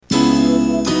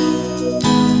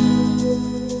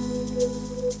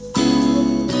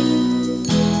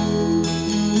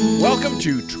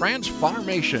to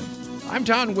Transfarmation. I'm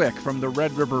Don Wick from the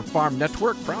Red River Farm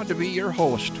Network, proud to be your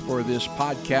host for this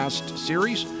podcast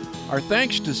series. Our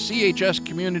thanks to CHS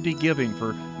Community Giving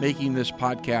for making this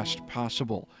podcast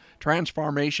possible.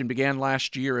 Transfarmation began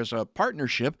last year as a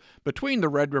partnership between the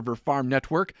Red River Farm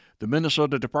Network, the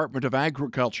Minnesota Department of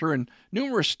Agriculture, and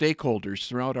numerous stakeholders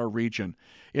throughout our region.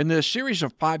 In this series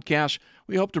of podcasts,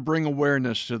 we hope to bring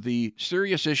awareness to the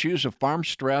serious issues of farm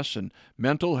stress and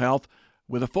mental health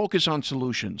with a focus on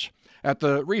solutions. At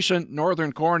the recent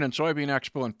Northern Corn and Soybean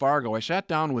Expo in Fargo, I sat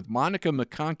down with Monica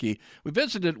McConkey. We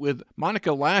visited with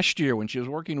Monica last year when she was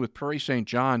working with Prairie St.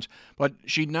 John's, but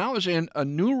she now is in a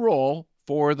new role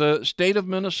for the state of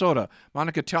Minnesota.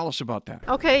 Monica, tell us about that.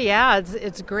 Okay, yeah,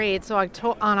 it's great. So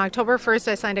on October 1st,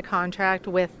 I signed a contract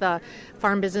with the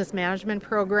Farm Business Management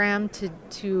Program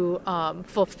to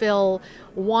fulfill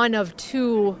one of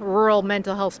two rural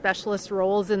mental health specialist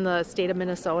roles in the state of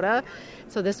Minnesota.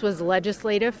 So this was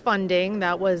legislative funding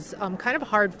that was kind of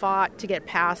hard fought to get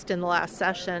passed in the last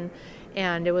session.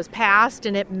 And it was passed,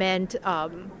 and it meant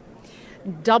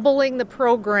doubling the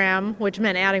program, which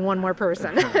meant adding one more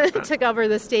person to cover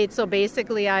the state. So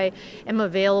basically, I am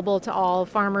available to all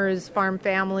farmers, farm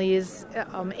families,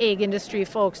 egg industry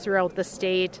folks throughout the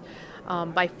state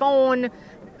by phone,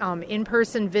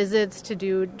 in-person visits to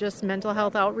do just mental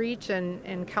health outreach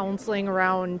and counseling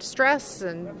around stress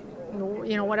and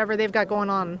whatever they've got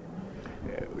going on.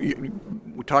 We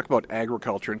talk about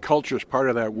agriculture, and culture is part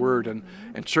of that word, and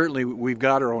certainly we've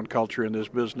got our own culture in this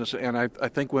business, and I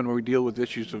think when we deal with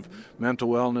issues of mental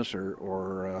wellness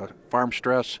or farm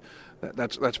stress,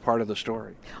 that's part of the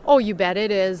story. Oh, you bet it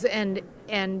is, and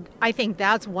I think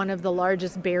that's one of the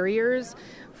largest barriers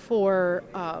for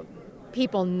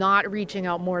people not reaching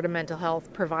out more to mental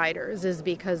health providers is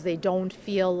because they don't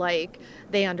feel like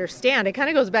they understand. It kind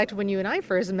of goes back to when you and I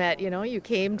first met. You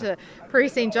came to Prairie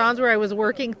St. John's where I was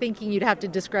working thinking you'd have to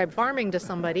describe farming to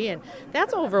somebody, and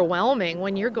that's overwhelming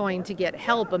when you're going to get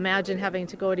help. Imagine having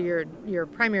to go to your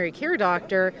primary care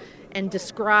doctor and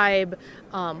describe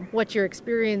what you're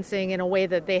experiencing in a way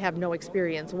that they have no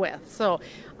experience with. So,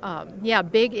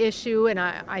 big issue, and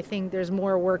I think there's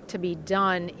more work to be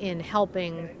done in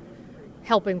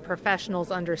helping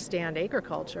professionals understand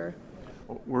agriculture.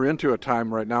 We're into a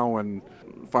time right now when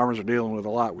farmers are dealing with a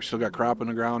lot. We still got crop in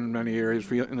the ground in many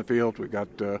areas in the field. We've got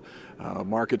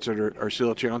markets that are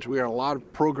still a challenge. We got a lot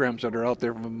of programs that are out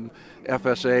there from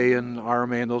FSA and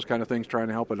RMA and those kind of things trying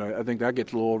to help it. I think that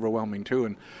gets a little overwhelming too.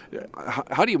 And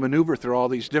how do you maneuver through all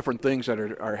these different things that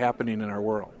are happening in our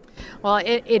world? Well,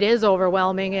 it is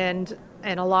overwhelming, and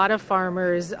a lot of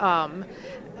farmers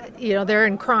they're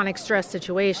in chronic stress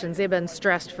situations. They've been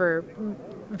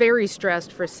very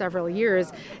stressed for several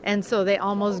years, and so they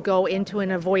almost go into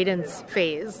an avoidance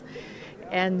phase.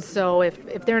 And so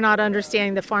if they're not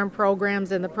understanding the farm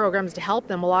programs and the programs to help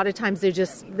them, a lot of times they're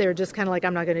just kind of like,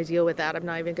 I'm not going to deal with that. I'm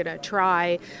not even going to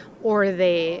try. Or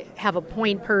they have a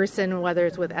point person, whether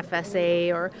it's with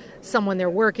FSA or someone they're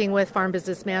working with, Farm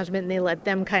Business Management, and they let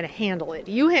them kind of handle it.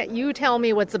 You tell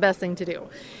me what's the best thing to do.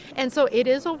 And so it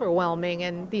is overwhelming,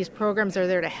 and these programs are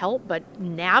there to help, but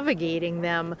navigating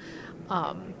them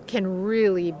can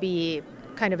really be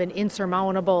kind of an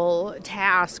insurmountable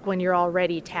task when you're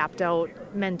already tapped out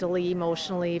mentally,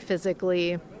 emotionally,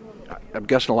 physically. I'm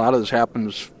guessing a lot of this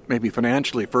happens maybe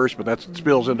financially first, but that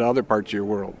spills into other parts of your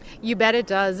world. You bet it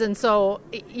does. And so,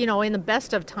 in the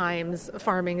best of times,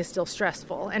 farming is still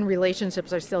stressful and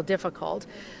relationships are still difficult.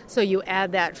 So you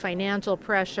add that financial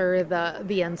pressure,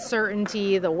 the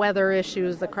uncertainty, the weather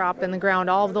issues, the crop in the ground,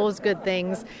 all of those good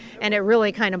things, and it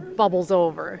really kind of bubbles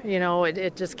over.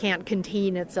 It just can't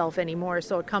contain itself anymore.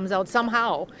 So it comes out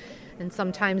somehow. And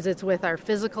sometimes it's with our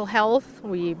physical health.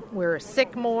 We're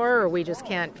sick more, or we just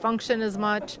can't function as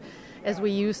much as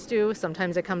we used to.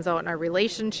 Sometimes it comes out in our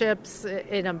relationships.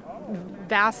 In a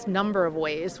vast number of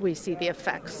ways, we see the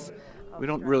effects. We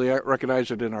don't really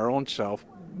recognize it in our own self.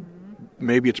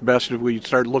 Maybe it's best if we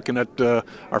start looking at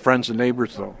our friends and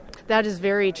neighbors, though. That is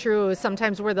very true.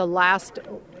 Sometimes we're the last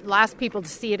people to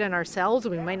see it in ourselves.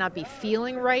 We might not be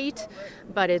feeling right,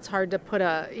 but it's hard to put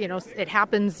it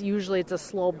happens, usually it's a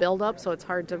slow buildup, so it's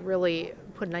hard to really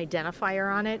put an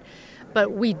identifier on it.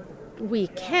 But we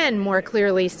can more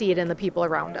clearly see it in the people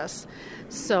around us.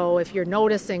 So if you're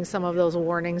noticing some of those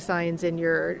warning signs in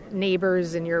your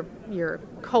neighbors and your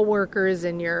coworkers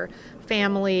and your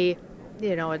family,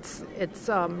 it's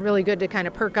really good to kind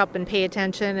of perk up and pay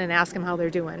attention and ask them how they're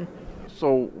doing.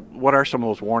 So what are some of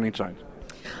those warning signs?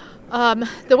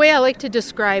 The way I like to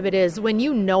describe it is when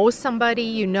you know somebody,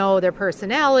 you know their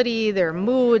personality, their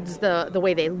moods, the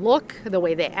way they look, the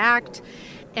way they act,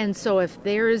 And so if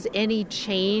there's any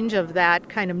change of that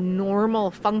kind of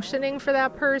normal functioning for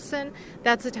that person,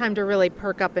 that's the time to really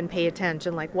perk up and pay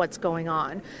attention, like what's going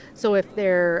on. So if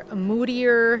they're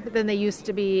moodier than they used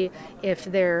to be, if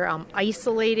they're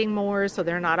isolating more, so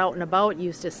they're not out and about, you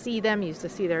used to see them, you used to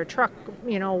see their truck,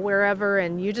 wherever,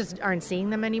 and you just aren't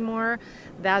seeing them anymore,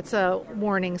 that's a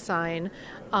warning sign.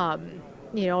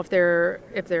 If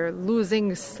they're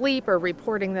losing sleep or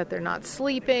reporting that they're not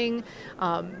sleeping,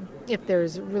 if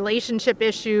there's relationship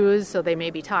issues, so they may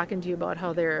be talking to you about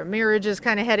how their marriage is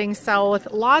kind of heading south,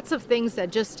 lots of things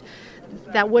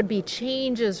that would be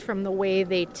changes from the way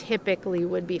they typically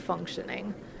would be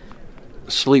functioning.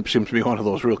 Sleep seems to be one of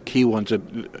those real key ones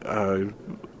that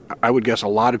I would guess a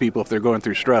lot of people, if they're going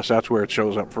through stress, that's where it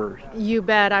shows up first. You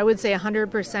bet. I would say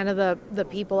 100% of the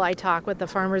people I talk with, the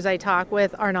farmers I talk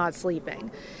with, are not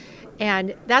sleeping.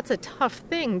 And that's a tough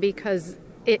thing because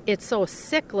it's so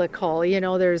cyclical.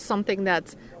 There's something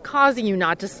that's causing you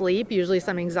not to sleep, usually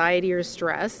some anxiety or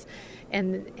stress.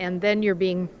 And then you're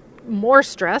being more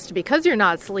stressed because you're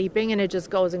not sleeping, and it just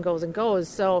goes and goes and goes.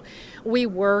 So we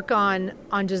work on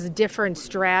just different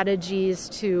strategies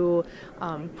to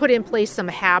put in place some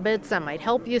habits that might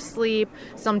help you sleep.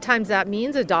 Sometimes that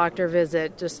means a doctor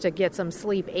visit just to get some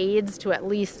sleep aids to at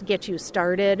least get you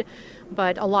started.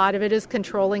 But a lot of it is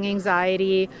controlling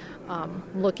anxiety,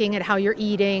 looking at how you're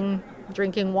eating,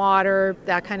 drinking water,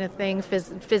 that kind of thing,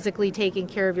 physically taking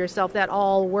care of yourself. That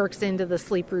all works into the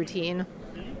sleep routine.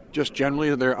 Just generally,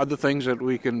 are there other things that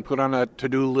we can put on that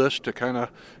to-do list to kind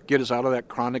of get us out of that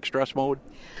chronic stress mode?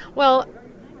 Well,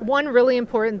 one really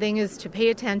important thing is to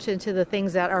pay attention to the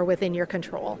things that are within your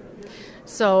control.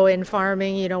 So in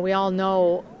farming, we all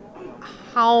know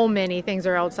how many things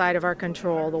are outside of our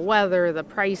control: the weather, the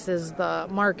prices, the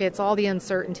markets, all the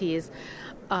uncertainties.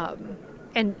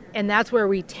 And that's where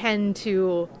we tend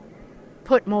to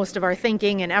put most of our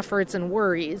thinking and efforts and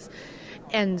worries.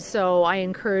 And so I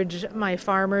encourage my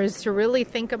farmers to really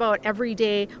think about every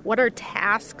day, what are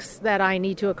tasks that I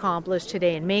need to accomplish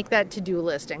today, and make that to-do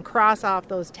list and cross off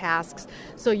those tasks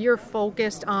so you're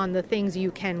focused on the things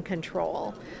you can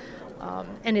control.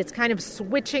 And it's kind of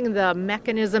switching the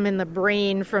mechanism in the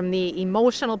brain from the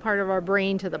emotional part of our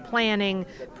brain to the planning,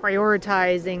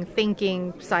 prioritizing,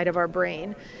 thinking side of our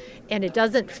brain. And it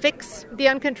doesn't fix the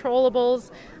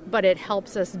uncontrollables, but it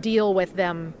helps us deal with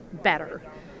them better.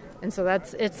 And so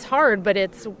it's hard, but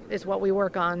it's what we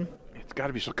work on. It's got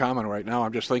to be so common right now.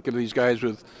 I'm just thinking of these guys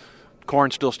with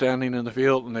corn still standing in the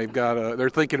field, and they're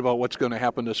thinking about what's going to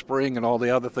happen this spring and all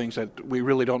the other things that we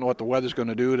really don't know what the weather's going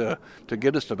to do to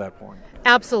get us to that point.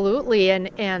 Absolutely,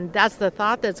 and that's the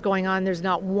thought that's going on. There's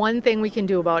not one thing we can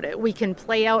do about it. We can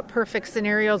play out perfect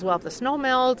scenarios. Well, if the snow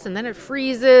melts and then it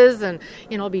freezes and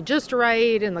it'll be just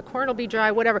right and the corn will be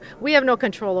dry, whatever. We have no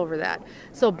control over that.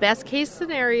 So best case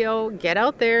scenario, get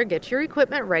out there, get your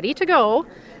equipment ready to go.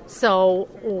 So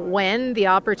when the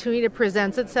opportunity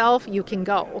presents itself, you can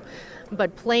go.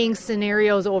 But playing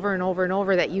scenarios over and over and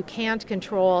over that you can't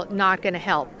control, not going to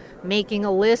help. Making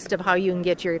a list of how you can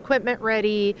get your equipment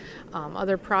ready,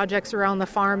 other projects around the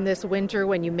farm this winter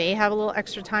when you may have a little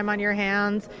extra time on your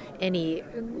hands, any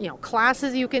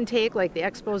classes you can take, like the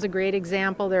Expo is a great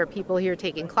example. There are people here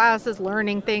taking classes,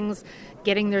 learning things,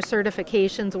 getting their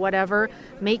certifications, whatever.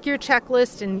 Make your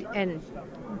checklist and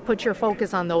put your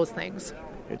focus on those things.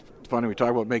 Funny, we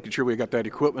talk about making sure we got that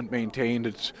equipment maintained.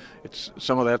 It's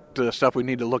some of that stuff we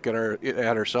need to look at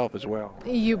ourselves as well.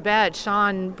 You bet.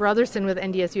 Sean Brotherson with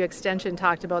NDSU Extension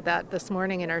talked about that this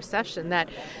morning in our session, that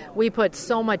we put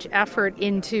so much effort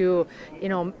into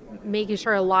making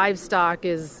sure our livestock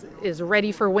is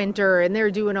ready for winter and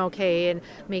they're doing okay, and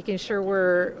making sure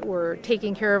we're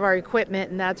taking care of our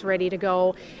equipment and that's ready to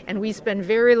go. And we spend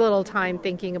very little time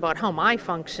thinking about how am I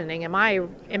functioning? Am I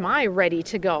ready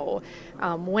to go?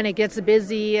 When it gets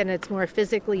busy and it's more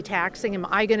physically taxing, am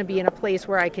I going to be in a place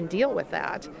where I can deal with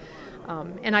that?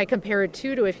 And I compare it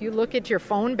to if you look at your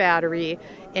phone battery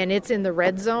and it's in the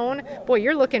red zone, boy,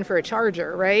 you're looking for a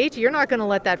charger, right? You're not going to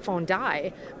let that phone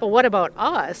die. But what about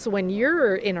us when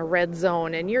you're in a red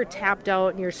zone and you're tapped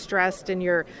out and you're stressed and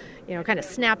you're kind of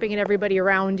snapping at everybody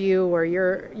around you, or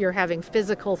you're having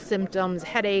physical symptoms,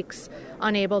 headaches,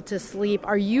 unable to sleep?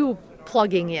 Are you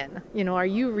plugging in? Are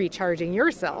you recharging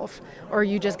yourself, or are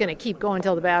you just going to keep going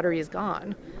until the battery is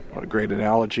gone? What a great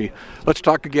analogy. Let's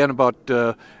talk again about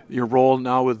your role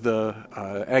now with the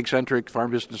Ag-Centric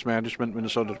Farm Business Management,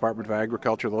 Minnesota Department of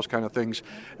Agriculture, those kind of things.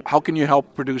 How can you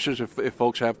help producers if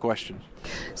folks have questions?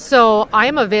 So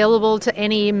I'm available to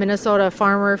any Minnesota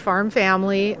farmer, farm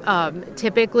family.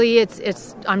 Typically,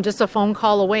 I'm just a phone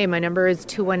call away. My number is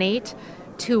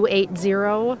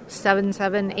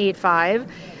 218-280-7785.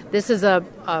 This is a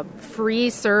free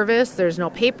service. There's no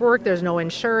paperwork. There's no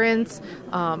insurance.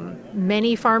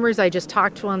 Many farmers I just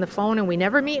talk to on the phone, and we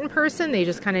never meet in person. They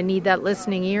just kind of need that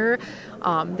listening ear.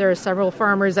 There are several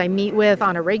farmers I meet with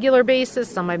on a regular basis.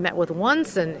 Some I've met with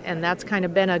once, and that's kind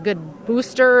of been a good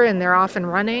booster, and they're off and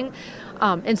running.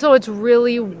 And so it's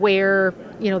really where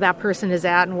that person is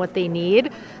at and what they need.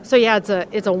 So yeah,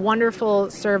 it's a wonderful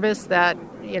service that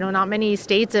not many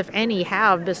states, if any,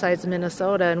 have besides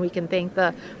Minnesota, and we can thank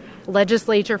the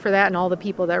legislature for that and all the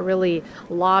people that really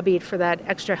lobbied for that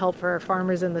extra help for our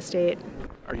farmers in the state.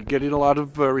 Are you getting a lot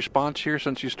of response here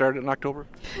since you started in October?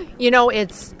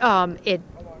 It's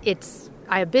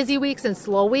I have busy weeks and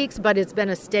slow weeks, but it's been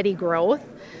a steady growth.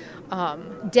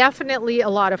 Definitely a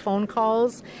lot of phone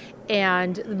calls,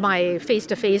 and my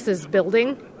face-to-face is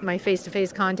building. My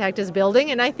face-to-face contact is building,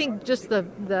 and I think just the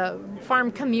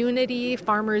farm community,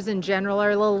 farmers in general, are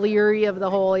a little leery of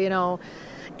the whole,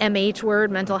 MH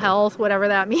word, mental health, whatever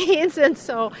that means. And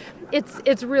so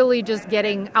it's really just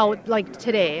getting out, like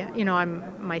today, I'm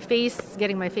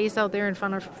getting my face out there in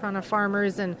front of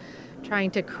farmers and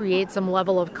trying to create some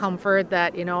level of comfort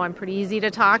that, I'm pretty easy to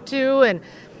talk to, and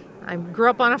I grew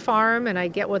up on a farm and I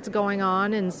get what's going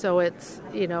on, and so it's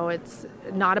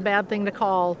not a bad thing to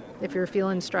call if you're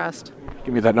feeling stressed.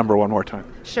 Give me that number one more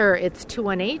time. Sure, it's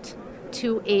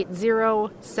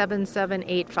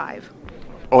 218-280-7785.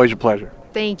 Always a pleasure.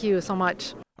 Thank you so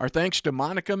much. Our thanks to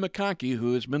Monica McConkey,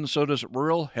 who is Minnesota's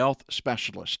Rural Health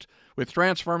Specialist. With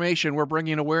Transformation, we're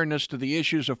bringing awareness to the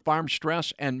issues of farm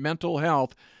stress and mental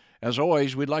health. As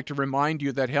always, we'd like to remind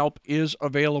you that help is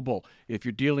available if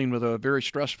you're dealing with a very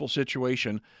stressful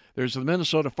situation. There's the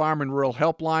Minnesota Farm and Rural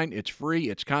Helpline. It's free,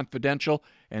 it's confidential,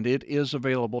 and it is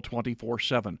available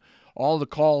 24/7. All the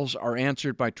calls are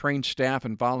answered by trained staff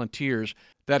and volunteers.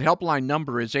 That helpline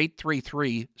number is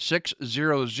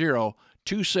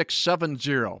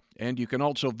 833-600-2670, and you can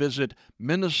also visit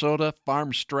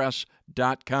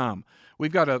minnesotafarmstress.com.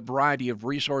 We've got a variety of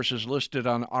resources listed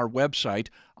on our website,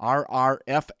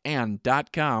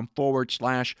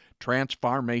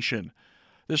 rrfn.com/transformation.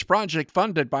 This project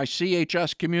funded by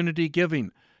CHS Community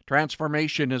Giving.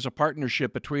 Transformation is a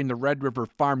partnership between the Red River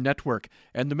Farm Network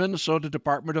and the Minnesota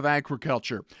Department of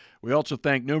Agriculture. We also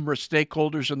thank numerous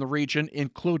stakeholders in the region,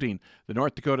 including the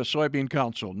North Dakota Soybean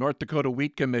Council, North Dakota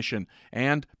Wheat Commission,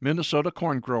 and Minnesota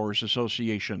Corn Growers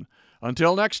Association.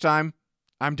 Until next time,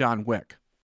 I'm Don Wick.